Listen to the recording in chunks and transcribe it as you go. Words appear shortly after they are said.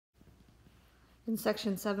In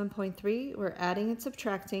section 7.3, we're adding and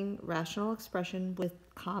subtracting rational expression with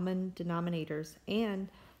common denominators and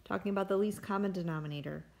talking about the least common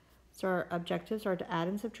denominator. So our objectives are to add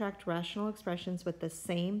and subtract rational expressions with the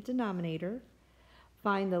same denominator,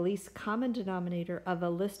 find the least common denominator of a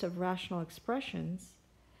list of rational expressions,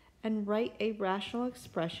 and write a rational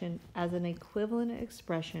expression as an equivalent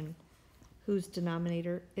expression whose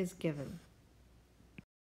denominator is given.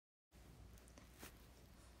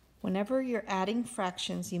 Whenever you're adding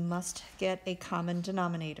fractions, you must get a common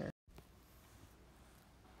denominator.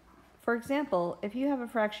 For example, if you have a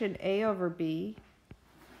fraction a over b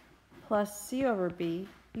plus c over b,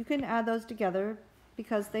 you can add those together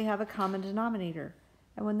because they have a common denominator.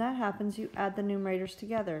 And when that happens, you add the numerators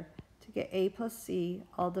together to get a plus c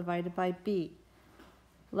all divided by b.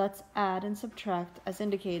 Let's add and subtract as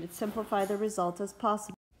indicated. Simplify the result as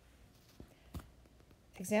possible.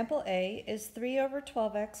 Example A is 3 over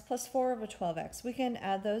 12x plus 4 over 12x. We can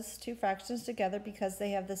add those two fractions together because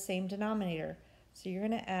they have the same denominator. So you're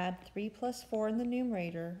going to add 3 plus 4 in the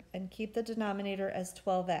numerator and keep the denominator as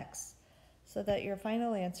 12x, so that your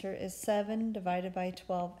final answer is 7 divided by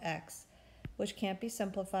 12x, which can't be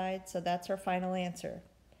simplified, so that's our final answer.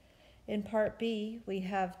 In part B, we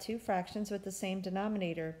have two fractions with the same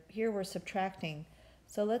denominator. Here we're subtracting.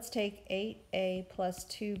 So let's take 8a plus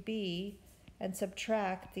 2b and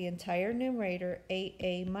subtract the entire numerator,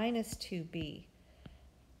 8a minus 2b.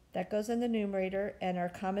 That goes in the numerator, and our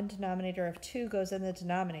common denominator of 2 goes in the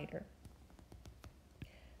denominator.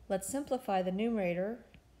 Let's simplify the numerator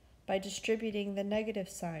by distributing the negative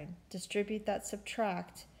sign. Distribute that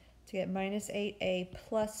subtract to get minus 8a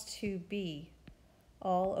plus 2b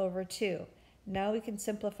all over 2. Now we can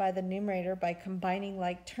simplify the numerator by combining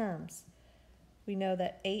like terms. We know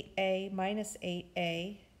that 8a minus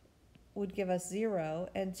 8a would give us 0,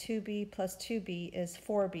 and 2b plus 2b is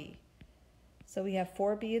 4b. So we have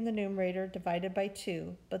 4b in the numerator divided by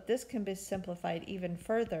 2, but this can be simplified even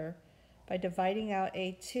further by dividing out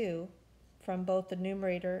a2 from both the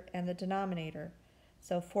numerator and the denominator.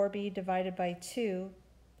 So 4b divided by 2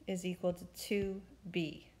 is equal to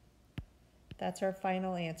 2b. That's our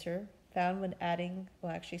final answer, found when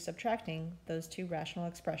subtracting those two rational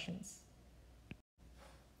expressions.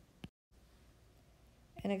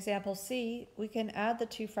 In example C, we can add the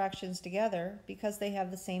two fractions together because they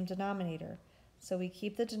have the same denominator. So we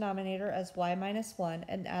keep the denominator as y minus 1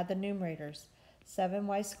 and add the numerators.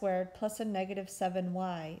 7y squared plus a negative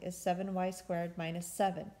 7y is 7y squared minus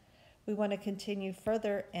 7. We want to continue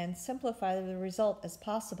further and simplify the result as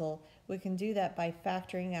possible. We can do that by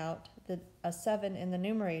factoring out a 7 in the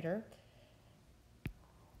numerator,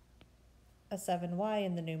 a 7y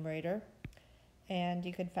in the numerator, and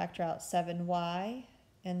you can factor out 7y,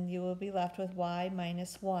 and you will be left with y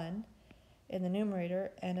minus 1 in the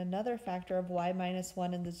numerator and another factor of y minus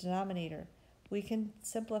 1 in the denominator. We can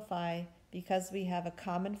simplify because we have a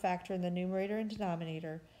common factor in the numerator and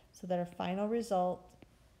denominator, so that our final result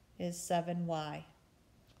is 7y.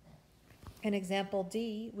 In example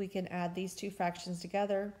D, we can add these two fractions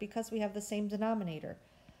together because we have the same denominator.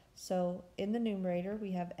 So in the numerator,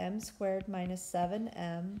 we have m squared minus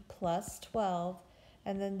 7m plus 12,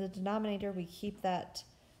 and then the denominator, we keep that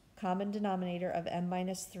common denominator of m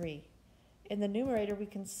minus 3. In the numerator, we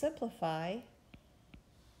can simplify.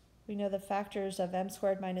 We know the factors of m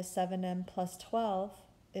squared minus 7m plus 12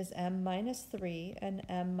 is m minus 3 and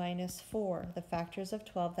m minus 4. The factors of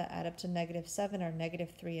 12 that add up to negative 7 are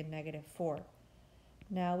negative 3 and negative 4.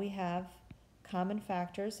 Now we have common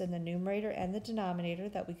factors in the numerator and the denominator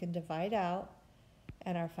that we can divide out,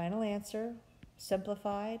 and our final answer,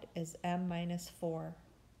 simplified, is m minus 4.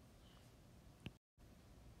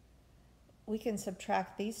 We can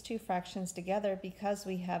subtract these two fractions together because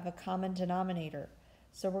we have a common denominator.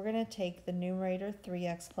 So we're going to take the numerator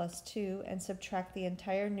 3x plus 2 and subtract the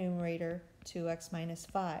entire numerator 2x minus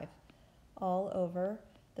 5 all over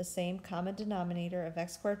the same common denominator of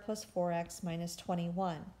x squared plus 4x minus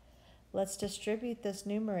 21. Let's distribute this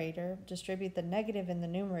numerator, distribute the negative in the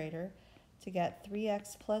numerator to get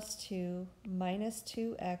 3x plus 2 minus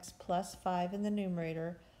 2x plus 5 in the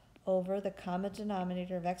numerator over the common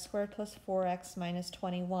denominator of x squared plus 4x minus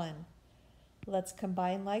 21. Let's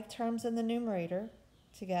combine like terms in the numerator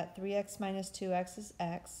to get 3x minus 2x is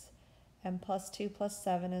x, and plus 2 plus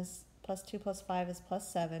 7 is plus 2 plus 5 is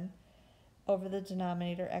plus 7 over the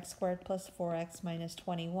denominator x squared plus 4x minus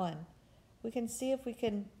 21. We can see if we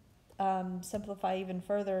can simplify even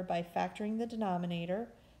further by factoring the denominator,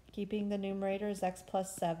 keeping the numerator as x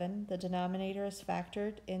plus 7. The denominator is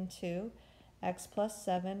factored into x plus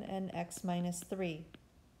 7 and x minus 3.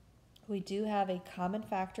 We do have a common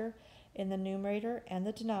factor in the numerator and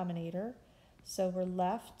the denominator, So we're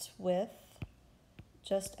left with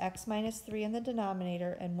just x minus 3 in the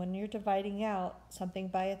denominator, and when you're dividing out something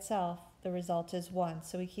by itself, the result is 1.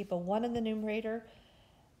 So we keep a 1 in the numerator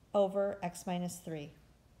over x minus 3.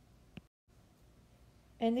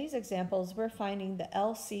 In these examples, we're finding the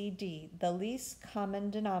LCD, the least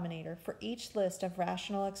common denominator, for each list of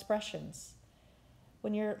rational expressions.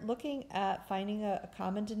 When you're looking at finding a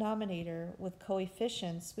common denominator with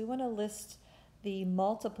coefficients, we want to list the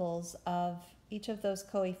multiples of each of those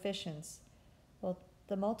coefficients. Well,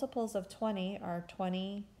 the multiples of 20 are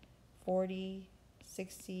 20, 40,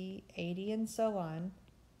 60, 80, and so on.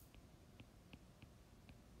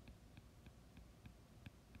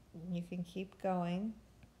 You can keep going,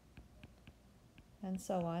 and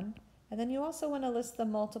so on. And then you also want to list the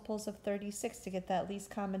multiples of 36 to get that least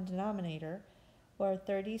common denominator, where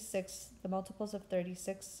 36, the multiples of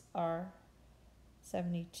 36 are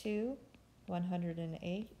 72,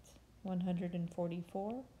 108,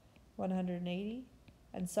 144, 180,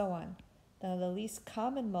 and so on. Now the least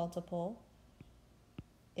common multiple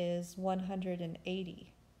is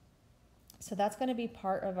 180. So that's going to be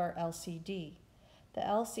part of our LCD. The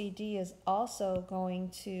LCD is also going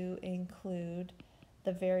to include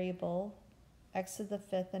the variable x to the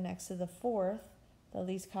fifth and x to the fourth. The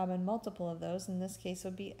least common multiple of those in this case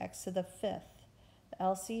would be x to the fifth. The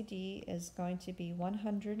LCD is going to be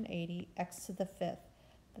 180 x to the fifth.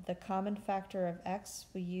 The common factor of x,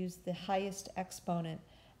 we use the highest exponent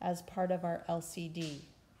as part of our LCD.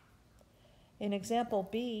 In example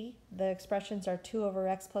B, the expressions are 2 over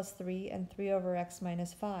x plus 3 and 3 over x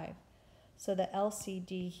minus 5. So the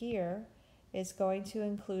LCD here is going to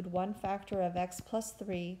include one factor of x plus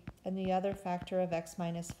 3 and the other factor of x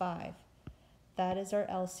minus 5. That is our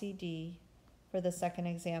LCD for the second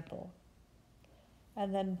example.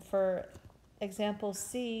 And then for example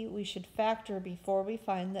C, we should factor before we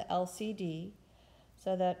find the LCD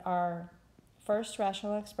so that our first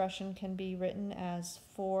rational expression can be written as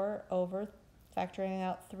 4 over, factoring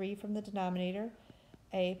out 3 from the denominator,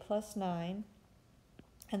 a plus 9.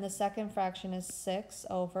 And the second fraction is 6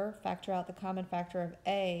 over, factor out the common factor of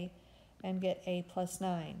a, and get a plus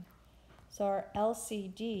 9. So our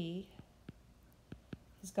LCD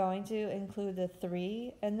is going to include the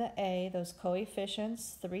 3 and the a, those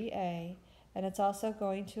coefficients, 3a, and it's also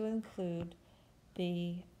going to include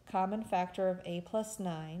the common factor of a plus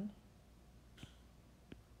 9.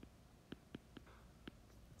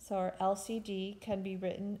 So our LCD can be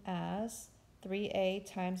written as 3a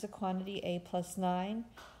times the quantity a plus 9,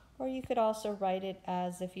 or you could also write it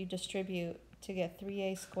as if you distribute to get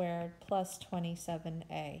 3a squared plus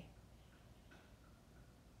 27a.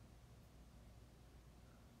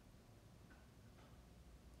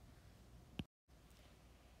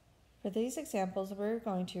 For these examples, we're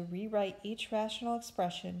going to rewrite each rational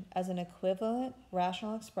expression as an equivalent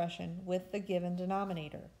rational expression with the given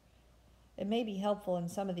denominator. It may be helpful in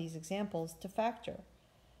some of these examples to factor.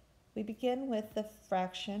 We begin with the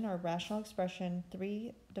fraction or rational expression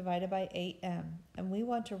 3 divided by 8m, and we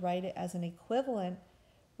want to write it as an equivalent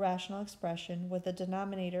rational expression with a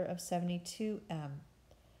denominator of 72m.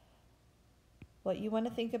 What you want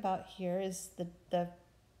to think about here is the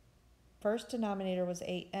first denominator was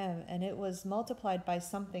 8m, and it was multiplied by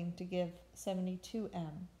something to give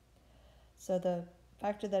 72m. So the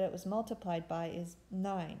factor that it was multiplied by is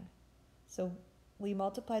 9. So we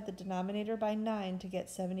multiplied the denominator by 9 to get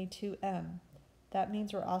 72m. That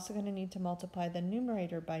means we're also going to need to multiply the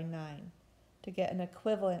numerator by 9 to get an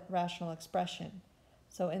equivalent rational expression.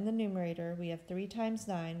 So in the numerator, we have 3 times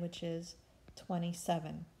 9, which is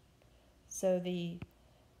 27. So the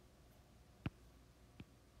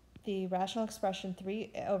rational expression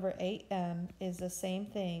 3 over 8m is the same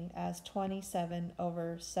thing as 27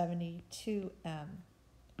 over 72m.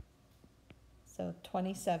 So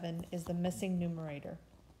 27 is the missing numerator.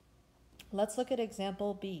 Let's look at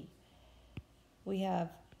example B. We have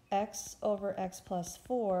x over x plus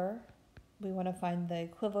 4. We want to find the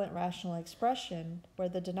equivalent rational expression where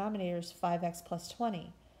the denominator is 5x plus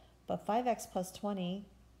 20. But 5x plus 20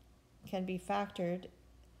 can be factored.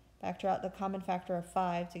 Factor out the common factor of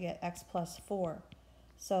 5 to get x plus 4.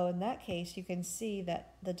 So in that case, you can see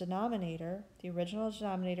that the denominator, the original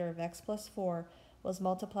denominator of x plus 4, was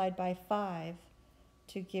multiplied by 5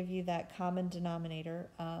 to give you that common denominator,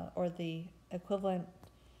 or the equivalent,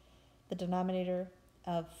 the denominator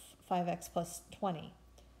of 5x plus 20.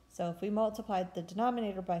 So if we multiplied the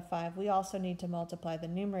denominator by 5, we also need to multiply the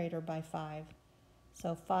numerator by 5.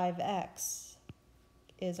 So 5x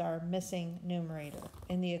is our missing numerator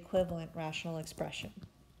in the equivalent rational expression.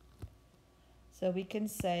 So we can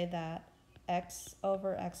say that x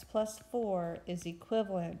over x plus 4 is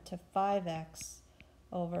equivalent to 5x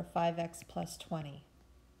over 5x plus 20.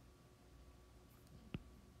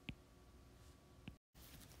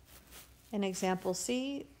 In example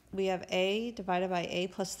C, we have a divided by a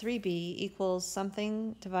plus 3b equals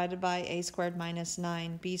something divided by a squared minus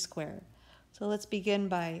 9b squared. So let's begin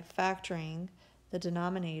by factoring the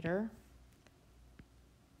denominator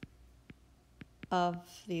of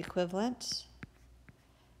the equivalent.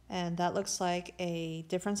 And that looks like a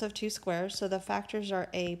difference of two squares. So the factors are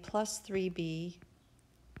a plus 3b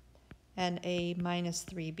and a minus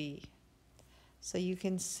 3b. So you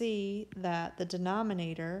can see that the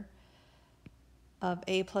denominator of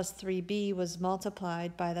a plus 3b was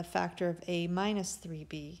multiplied by the factor of a minus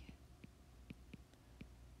 3b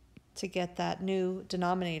to get that new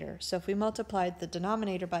denominator. So if we multiplied the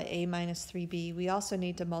denominator by a minus 3b, we also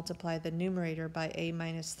need to multiply the numerator by a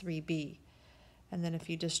minus 3b. And then if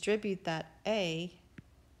you distribute that a,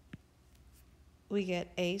 we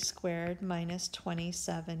get a squared minus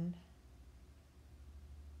 27,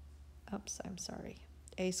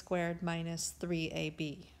 a squared minus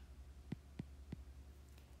 3ab.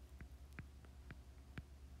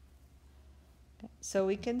 So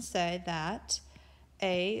we can say that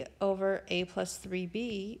a over a plus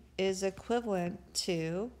 3b is equivalent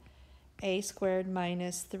to a squared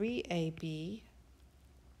minus 3ab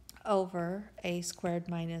over a squared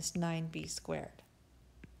minus 9b squared.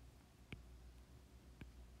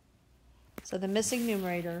 So the missing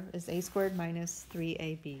numerator is a squared minus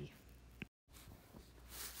 3ab.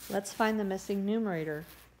 Let's find the missing numerator.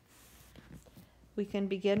 We can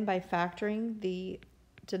begin by factoring the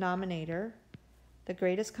denominator. The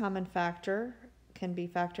greatest common factor can be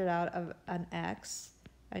factored out of an x,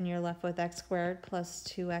 and you're left with x squared plus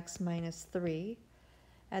 2x minus 3.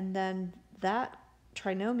 And then that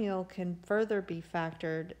trinomial can further be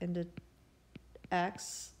factored into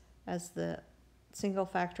x as the single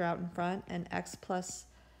factor out in front, and x plus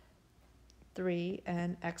 3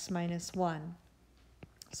 and x minus 1.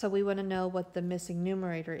 So we want to know what the missing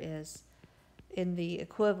numerator is in the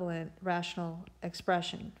equivalent rational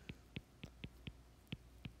expression.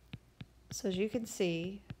 So as you can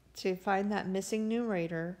see, to find that missing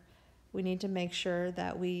numerator, we need to make sure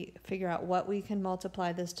that we figure out what we can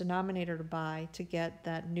multiply this denominator by to get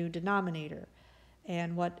that new denominator.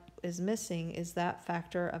 And what is missing is that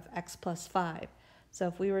factor of x plus 5. So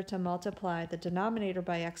if we were to multiply the denominator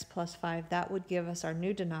by x plus 5, that would give us our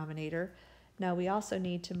new denominator. Now we also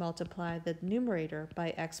need to multiply the numerator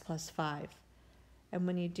by x plus 5. And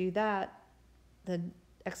when you do that, the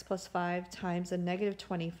x plus 5 times a negative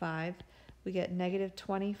 25, we get negative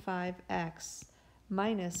 25x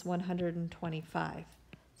minus 125.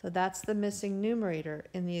 So that's the missing numerator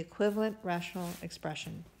in the equivalent rational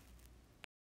expression.